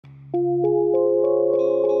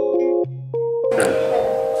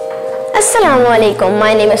Assalamu alaikum.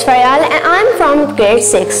 My name is Faryal and I am from grade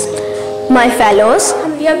 6. My fellows,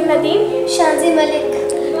 Nadeem, Shanzi Malik.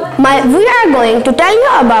 we are going to tell you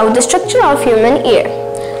about the structure of human ear.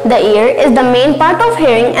 The ear is the main part of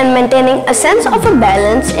hearing and maintaining a sense of a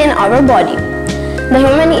balance in our body. The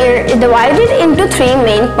human ear is divided into three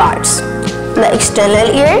main parts: the external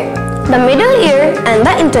ear, the middle ear and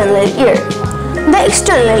the internal ear. The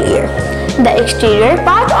external ear. The exterior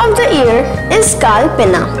part of the ear is called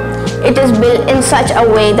pinna. It is built in such a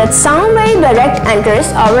way that sound wave direct enters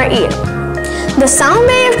our ear. The sound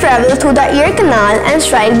wave travels through the ear canal and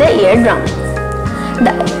strike the eardrum.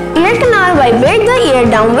 The ear canal vibrates the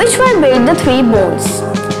eardrum, which vibrates the three bones: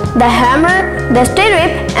 the hammer, the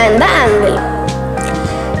stirrup and the anvil.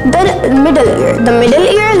 The middle ear. The middle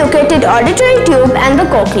ear located auditory tube and the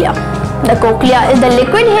cochlea. The cochlea is the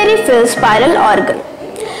liquid hairy filled spiral organ.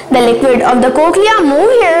 The liquid of the cochlea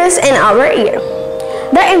moves hairs in our ear.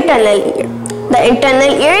 The internal ear. The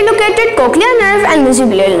internal ear located cochlear nerve and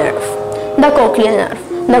vestibular nerve. The cochlear nerve.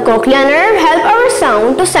 The cochlear nerve helps our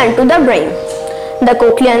sound to send to the brain. The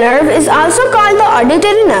cochlear nerve is also called the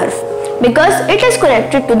auditory nerve because it is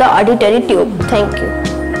connected to the auditory tube. Thank you.